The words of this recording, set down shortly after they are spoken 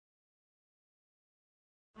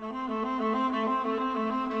There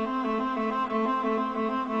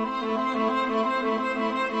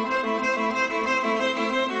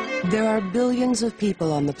are billions of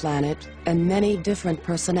people on the planet and many different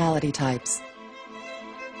personality types.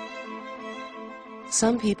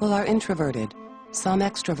 Some people are introverted, some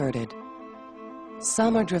extroverted.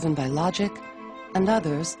 Some are driven by logic and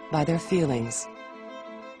others by their feelings.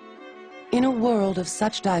 In a world of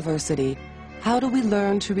such diversity, how do we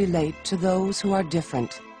learn to relate to those who are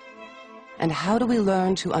different? And how do we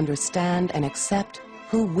learn to understand and accept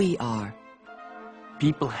who we are?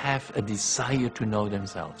 People have a desire to know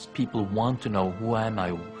themselves. People want to know, who am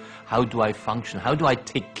I? How do I function? How do I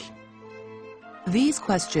tick? These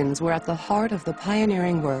questions were at the heart of the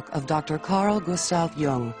pioneering work of Dr. Carl Gustav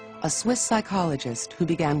Jung, a Swiss psychologist who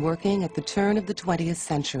began working at the turn of the 20th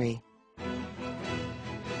century.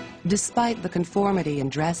 Despite the conformity in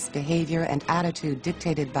dress, behavior, and attitude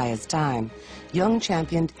dictated by his time, Jung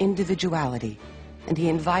championed individuality, and he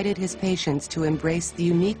invited his patients to embrace the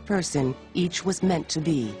unique person each was meant to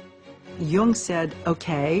be. Jung said,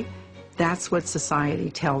 okay, that's what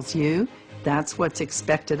society tells you, that's what's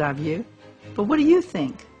expected of you, but what do you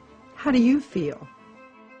think? How do you feel?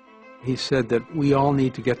 He said that we all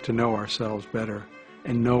need to get to know ourselves better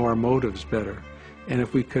and know our motives better. And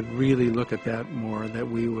if we could really look at that more, that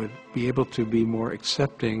we would be able to be more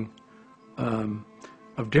accepting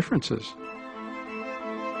of differences.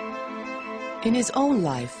 In his own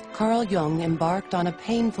life, Carl Jung embarked on a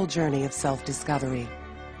painful journey of self-discovery,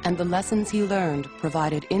 and the lessons he learned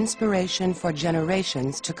provided inspiration for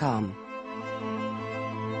generations to come.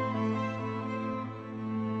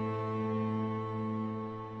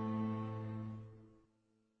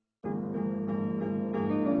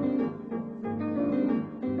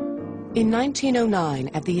 In 1909,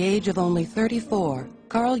 at the age of only 34,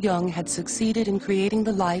 Carl Jung had succeeded in creating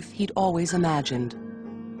the life he'd always imagined.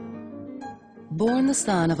 Born the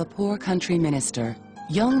son of a poor country minister,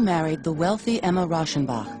 Jung married the wealthy Emma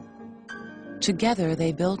Rauschenbach. Together,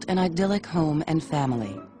 they built an idyllic home and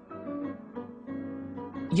family.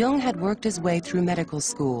 Jung had worked his way through medical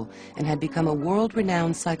school and had become a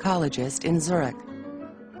world-renowned psychologist in Zurich.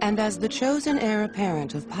 And as the chosen heir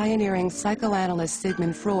apparent of pioneering psychoanalyst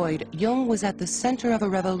Sigmund Freud, Jung was at the center of a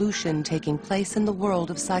revolution taking place in the world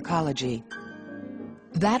of psychology.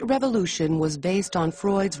 That revolution was based on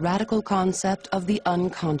Freud's radical concept of the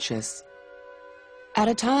unconscious. At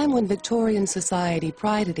a time when Victorian society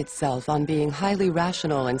prided itself on being highly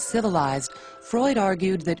rational and civilized, Freud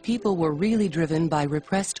argued that people were really driven by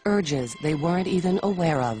repressed urges they weren't even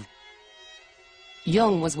aware of.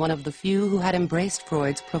 Jung was one of the few who had embraced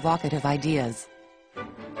Freud's provocative ideas.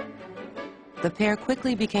 The pair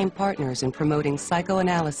quickly became partners in promoting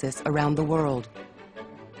psychoanalysis around the world.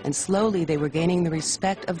 And slowly they were gaining the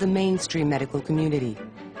respect of the mainstream medical community.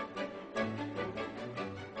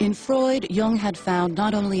 In Freud, Jung had found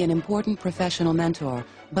not only an important professional mentor,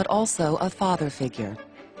 but also a father figure.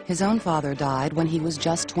 His own father died when he was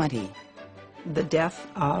just 20. The death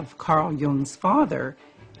of Carl Jung's father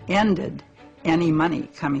ended any money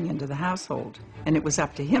coming into the household. And it was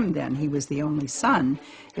up to him then. He was the only son.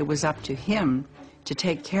 It was up to him to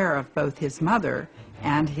take care of both his mother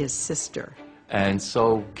and his sister. And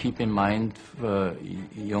so keep in mind,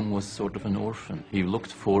 Jung was sort of an orphan. He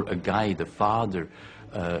looked for a guide, a father,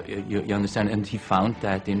 you understand, and he found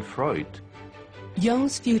that in Freud.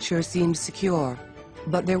 Jung's future seemed secure,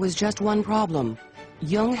 but there was just one problem.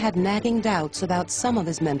 Jung had nagging doubts about some of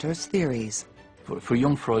his mentor's theories. For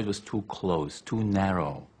Jung, Freud was too close, too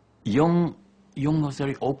narrow. Jung was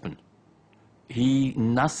very open. He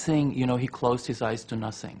closed his eyes to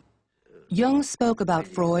nothing. Jung spoke about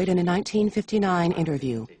Freud in a 1959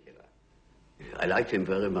 interview. I liked him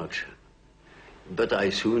very much, but I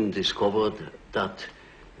soon discovered that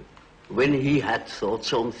when he had thought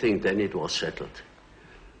something, then it was settled,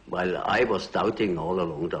 while I was doubting all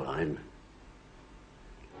along the line.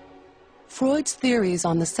 Freud's theories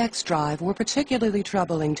on the sex drive were particularly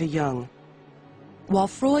troubling to Jung. While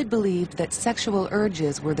Freud believed that sexual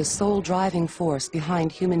urges were the sole driving force behind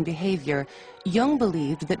human behavior, Jung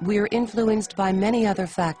believed that we are influenced by many other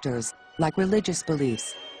factors, like religious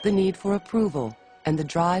beliefs, the need for approval, and the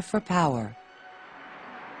drive for power.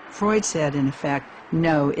 Freud said, in effect,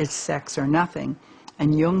 no, it's sex or nothing.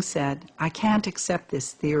 And Jung said, I can't accept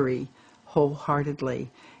this theory wholeheartedly.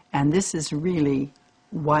 And this is really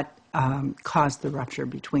what caused the rupture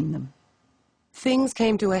between them. Things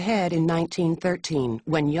came to a head in 1913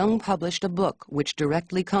 when Jung published a book which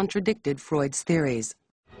directly contradicted Freud's theories.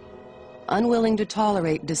 Unwilling to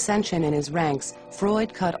tolerate dissension in his ranks,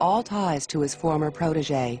 Freud cut all ties to his former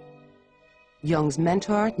protege. Jung's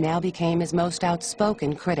mentor now became his most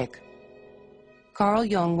outspoken critic. Carl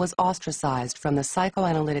Jung was ostracized from the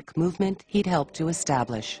psychoanalytic movement he'd helped to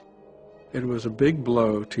establish. It was a big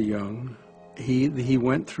blow to Jung. He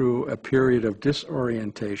went through a period of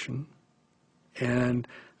disorientation and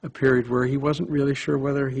a period where he wasn't really sure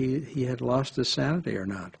whether he had lost his sanity or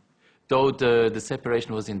not. Though the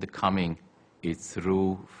separation was in the coming, it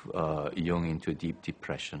threw Jung into a deep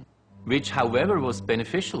depression, which, however, was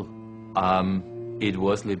beneficial. It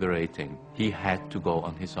was liberating. He had to go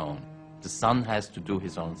on his own. The son has to do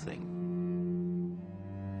his own thing.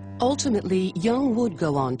 Ultimately, Jung would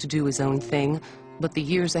go on to do his own thing, but the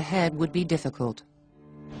years ahead would be difficult.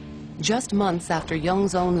 Just months after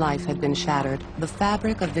Jung's own life had been shattered, the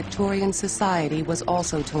fabric of Victorian society was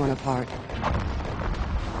also torn apart.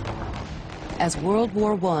 As World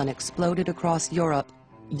War I exploded across Europe,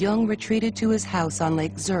 Jung retreated to his house on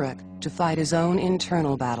Lake Zurich to fight his own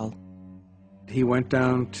internal battle. He went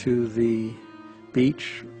down to the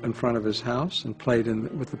beach in front of his house and played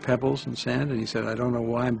with the pebbles and sand, and he said, I don't know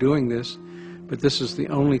why I'm doing this, but this is the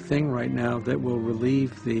only thing right now that will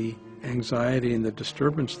relieve the anxiety and the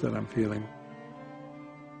disturbance that I'm feeling.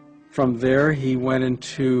 From there, he went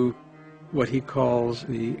into what he calls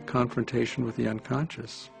the confrontation with the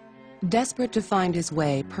unconscious. Desperate to find his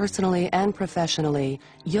way personally and professionally,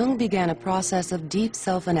 Jung began a process of deep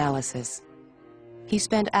self-analysis. He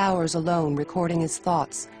spent hours alone recording his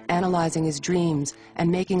thoughts, analyzing his dreams, and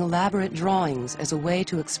making elaborate drawings as a way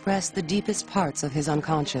to express the deepest parts of his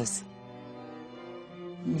unconscious.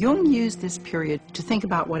 Jung used this period to think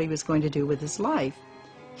about what he was going to do with his life.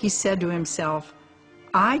 He said to himself,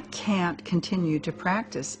 I can't continue to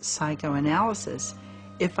practice psychoanalysis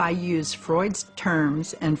if I use Freud's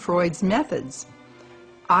terms and Freud's methods.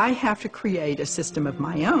 I have to create a system of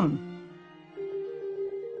my own.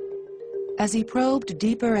 As he probed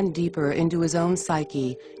deeper and deeper into his own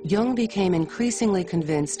psyche, Jung became increasingly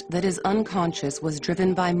convinced that his unconscious was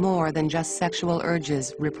driven by more than just sexual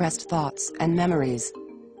urges, repressed thoughts, and memories.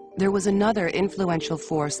 There was another influential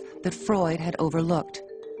force that Freud had overlooked: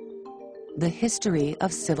 the history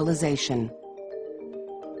of civilization.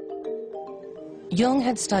 Jung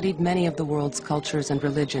had studied many of the world's cultures and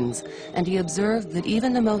religions, and he observed that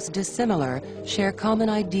even the most dissimilar share common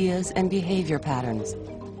ideas and behavior patterns.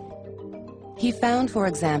 He found, for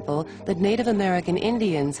example, that Native American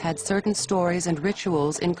Indians had certain stories and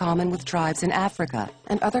rituals in common with tribes in Africa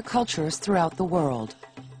and other cultures throughout the world.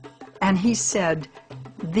 And he said,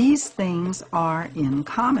 these things are in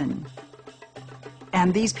common.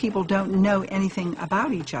 And these people don't know anything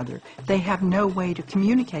about each other. They have no way to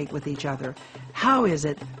communicate with each other. How is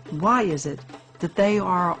it, why is it, that they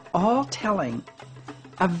are all telling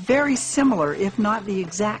a very similar, if not the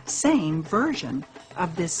exact same, version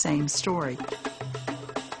of this same story?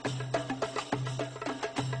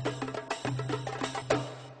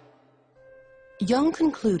 Jung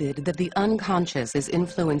concluded that the unconscious is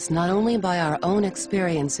influenced not only by our own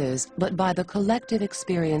experiences, but by the collective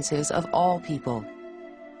experiences of all people.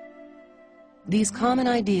 These common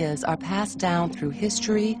ideas are passed down through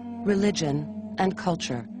history, religion, and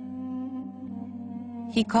culture.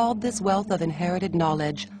 He called this wealth of inherited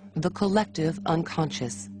knowledge the collective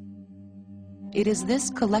unconscious. It is this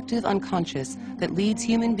collective unconscious that leads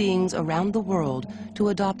human beings around the world to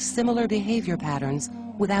adopt similar behavior patterns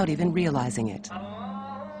without even realizing it.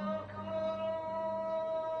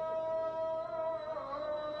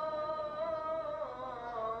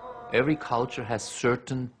 Every culture has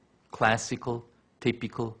certain classical,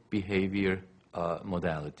 typical behavior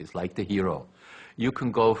modalities, like the hero. You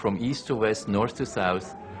can go from east to west, north to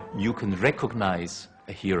south. You can recognize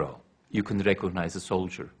a hero. You can recognize a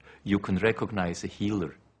soldier. You can recognize a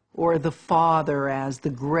healer. Or the father as the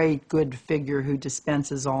great good figure who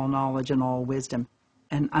dispenses all knowledge and all wisdom.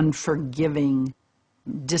 An unforgiving,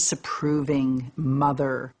 disapproving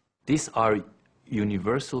mother. These are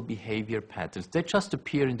universal behavior patterns. They just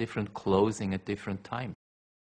appear in different clothing at different times.